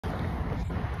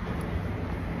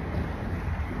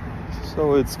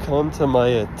So it's come to my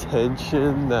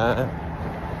attention that,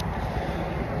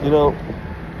 you know,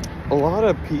 a lot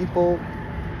of people,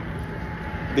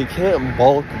 they can't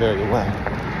bulk very well.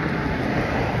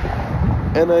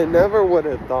 And I never would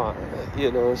have thought,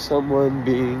 someone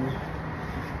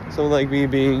like me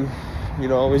being,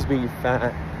 always being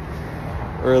fat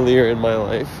earlier in my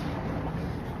life.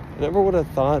 I never would have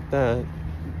thought that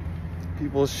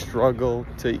people struggle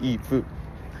to eat food.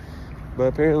 But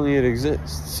apparently it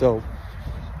exists. So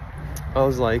I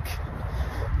was like,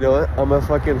 you know what? I'm gonna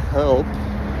fucking help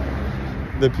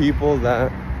the people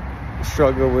that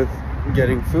struggle with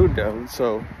getting food down.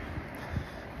 So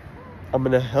I'm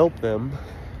gonna help them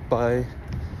by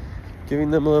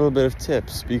giving them a little bit of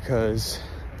tips, because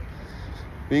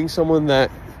being someone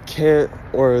that can't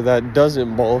or that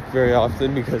doesn't bulk very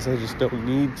often, because I just don't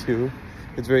need to,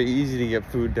 it's very easy to get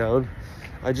food down.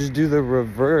 I just do the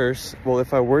reverse. Well,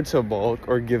 if I were to bulk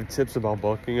or give tips about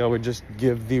bulking, I would just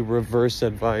give the reverse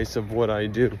advice of what I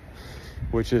do,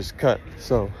 which is cut.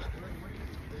 So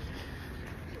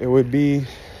it would be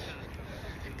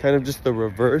kind of just the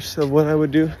reverse of what I would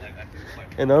do.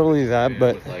 And not only that,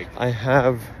 but I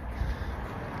have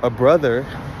a brother,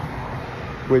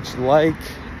 which, like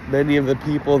many of the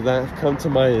people that come to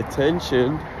my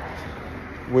attention,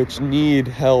 which need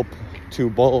help to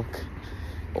bulk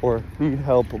or need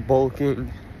help bulking,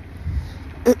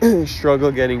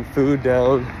 struggle getting food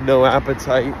down, no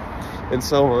appetite, and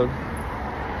so on.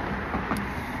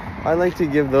 I like to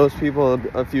give those people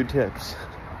a few tips,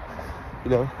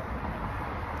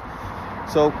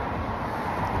 So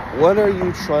what are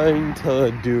you trying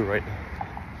to do right now?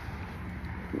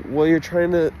 Well, you're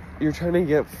trying to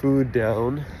get food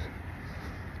down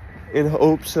in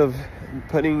hopes of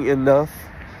putting enough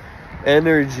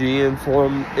energy in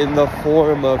the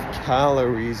form of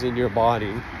calories in your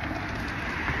body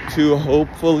to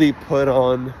hopefully put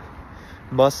on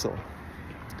muscle.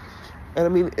 And I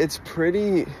mean,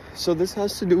 so this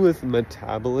has to do with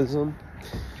metabolism.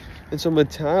 And so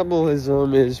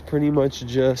metabolism is pretty much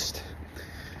just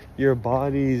your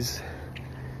body's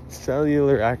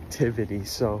cellular activity.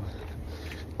 So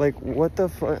like, what the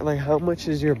fuck, like, how much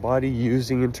is your body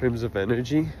using in terms of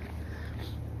energy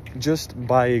just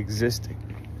by existing?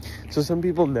 So some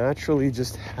people naturally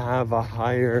just have a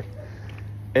higher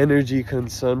energy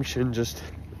consumption just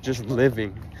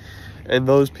living, and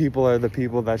those people are the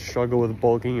people that struggle with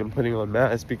bulking and putting on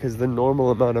mass, because the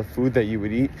normal amount of food that you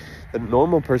would eat, the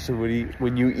normal person would eat,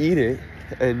 when you eat it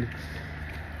and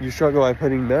you struggle by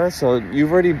putting mass on,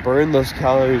 you've already burned those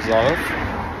calories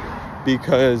off,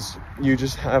 because you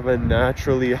just have a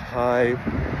naturally high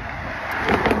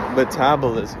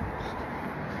metabolism.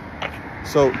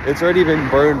 So it's already been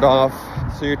burned off.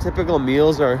 So your typical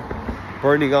meals are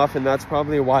burning off, and that's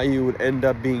probably why you would end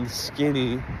up being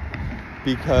skinny,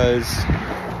 because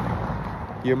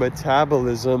your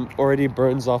metabolism already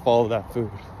burns off all of that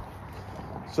food.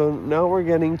 So now we're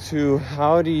getting to,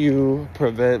 how do you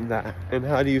prevent that, and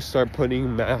how do you start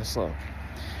putting mass on?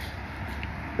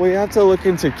 Well, you have to look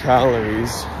into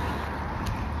calories.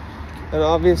 And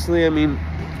obviously, I mean,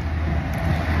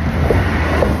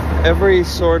 every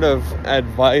sort of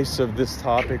advice of this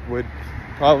topic would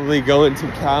probably go into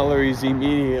calories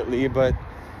immediately, but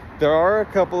there are a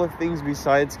couple of things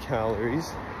besides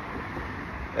calories.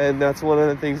 And that's one of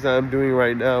the things that I'm doing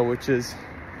right now, which is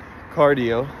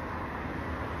cardio.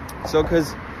 So,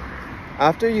 because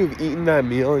after you've eaten that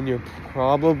meal and you're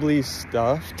probably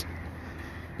stuffed,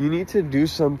 you need to do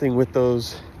something with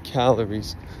those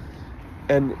calories.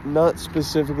 And not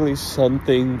specifically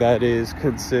something that is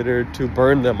considered to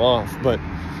burn them off, but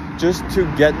just to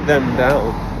get them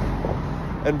down.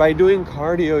 And by doing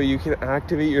cardio, you can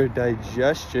activate your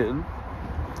digestion,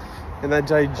 and that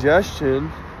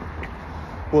digestion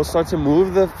will start to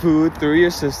move the food through your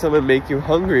system and make you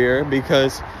hungrier,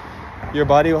 because your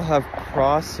body will have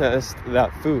processed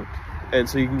that food, and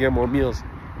so you can get more meals.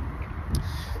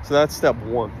 So that's step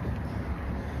one.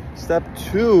 Step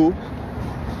two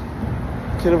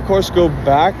can, of course, go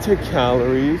back to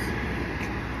calories,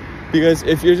 because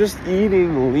if you're just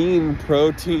eating lean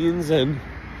proteins and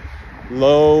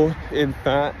low in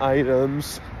fat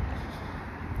items,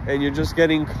 and you're just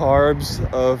getting carbs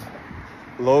of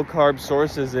low carb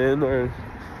sources in, or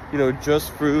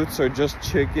just fruits or just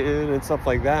chicken and stuff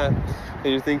like that, and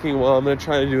you're thinking, well, I'm going to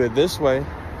try to do it this way,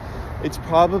 it's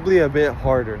probably a bit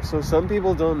harder. So some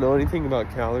people don't know anything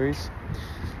about calories,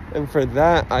 and for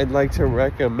that, I'd like to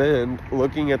recommend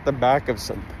looking at the back of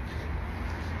something.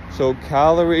 So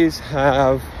calories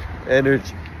have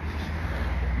energy,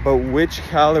 but which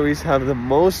calories have the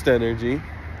most energy?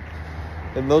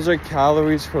 And those are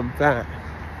calories from fat.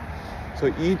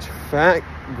 So each fat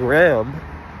gram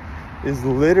is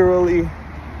literally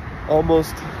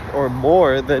almost or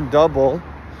more than double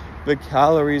the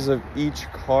calories of each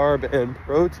carb and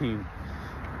protein.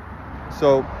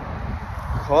 So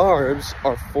carbs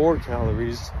are 4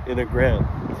 calories in a gram.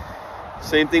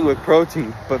 Same thing with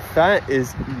protein, but fat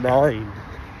is 9.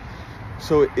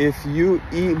 So if you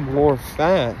eat more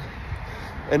fat,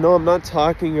 and no, I'm not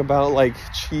talking about like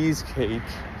cheesecake,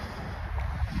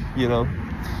 you know,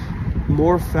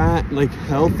 more fat, like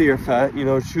healthier fat, you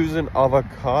know, choose an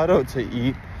avocado to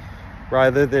eat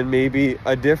rather than maybe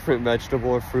a different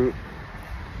vegetable or fruit.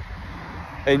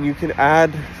 And you can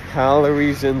add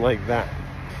calories in like that.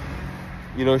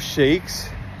 You know, shakes,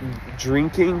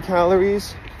 drinking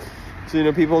calories. So, you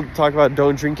know, people talk about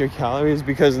don't drink your calories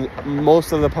because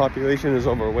most of the population is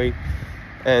overweight.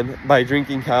 And by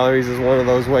drinking calories is one of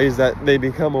those ways that they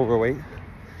become overweight.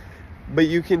 But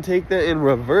you can take that in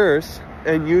reverse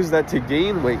and use that to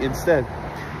gain weight instead.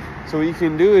 So what you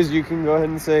can do is you can go ahead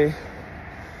and say,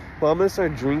 well, I'm going to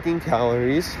start drinking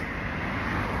calories.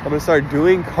 I'm going to start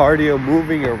doing cardio,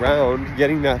 moving around,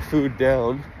 getting that food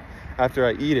down after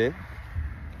I eat it.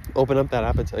 Open up that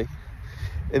appetite.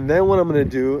 And then what I'm going to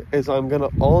do is I'm going to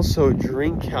also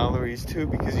drink calories too,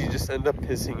 because you just end up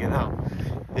pissing it out.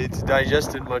 It's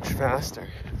digested much faster.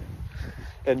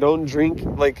 And don't drink,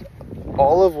 like,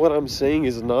 all of what I'm saying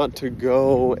is not to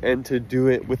go and to do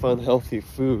it with unhealthy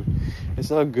food. It's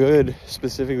not good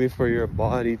specifically for your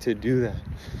body to do that.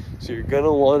 So you're going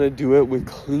to want to do it with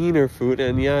cleaner food.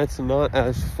 And yeah, it's not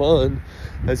as fun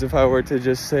as if I were to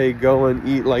just say go and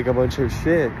eat like a bunch of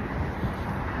shit.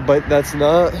 But that's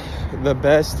not the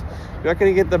best. You're not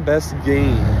going to get the best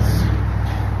gains.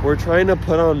 We're trying to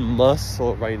put on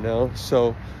muscle right now,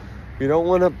 so we don't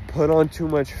want to put on too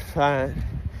much fat,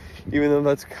 even though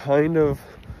that's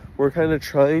we're kind of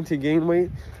trying to gain weight,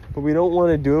 but we don't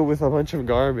want to do it with a bunch of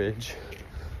garbage.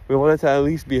 We want it to at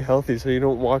least be healthy, so you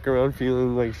don't walk around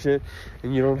feeling like shit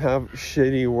and you don't have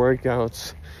shitty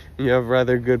workouts and you have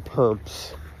rather good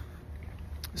pumps.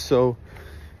 So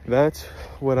that's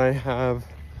what I have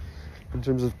in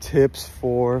terms of tips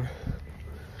for,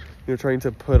 you know, trying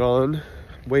to put on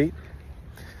weight,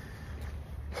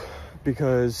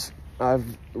 because I've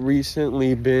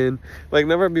recently been, like,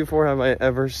 never before have I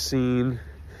ever seen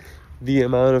the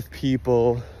amount of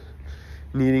people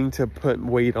needing to put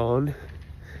weight on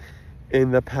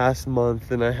in the past month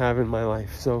than I have in my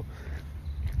life. So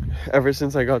ever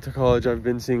since I got to college, I've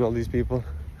been seeing all these people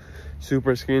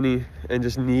super skinny and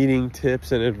just needing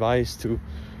tips and advice to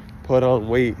put on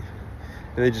weight,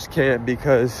 and they just can't,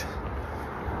 because,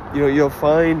 you know, you'll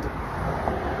find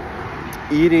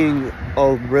eating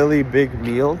a really big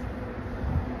meal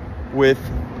with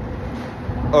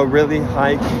a really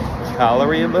high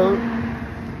calorie amount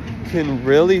can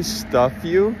really stuff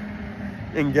you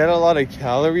and get a lot of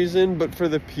calories in, but for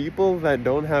the people that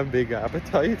don't have big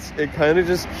appetites, it kind of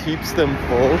just keeps them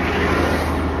full.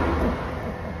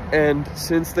 And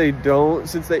since they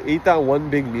ate that one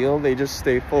big meal, they just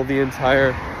stay full the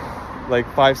entire like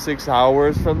 5-6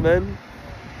 hours from then,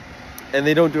 and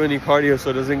they don't do any cardio, so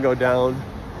it doesn't go down,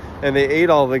 and they ate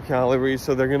all the calories,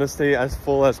 so they're gonna stay as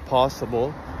full as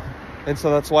possible. And so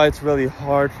that's why it's really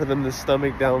hard for them to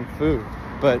stomach down food.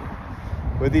 But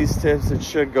with these tips, it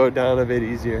should go down a bit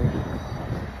easier.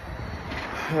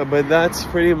 But that's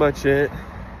pretty much it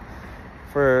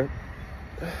for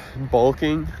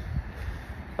bulking.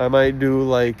 I might do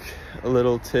like a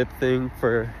little tip thing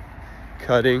for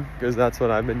cutting, because that's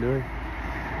what I've been doing.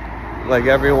 Like,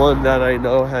 everyone that I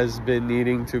know has been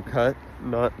needing to cut,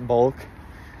 not bulk.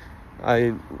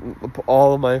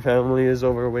 All of my family is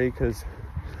overweight because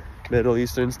Middle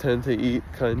Easterns tend to eat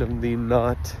kind of the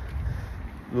not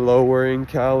lower in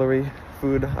calorie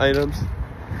food items.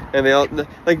 And they all,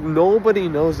 like, nobody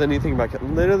knows anything about,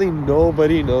 literally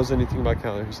nobody knows anything about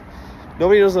calories.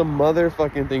 Nobody knows a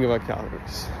motherfucking thing about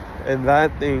calories. And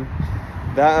that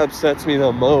upsets me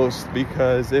the most,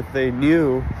 because if they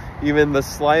knew even the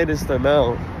slightest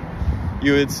amount,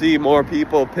 you would see more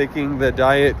people picking the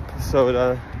diet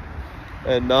soda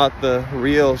and not the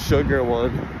real sugar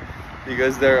one,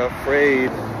 because they're afraid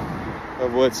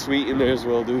of what sweeteners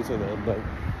will do to them. But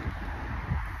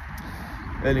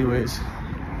anyways,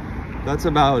 that's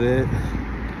about it.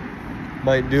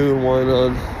 Might do one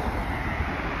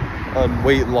on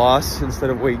weight loss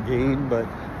instead of weight gain, but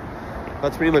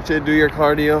that's pretty much it. Do your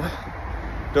cardio,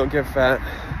 don't get fat.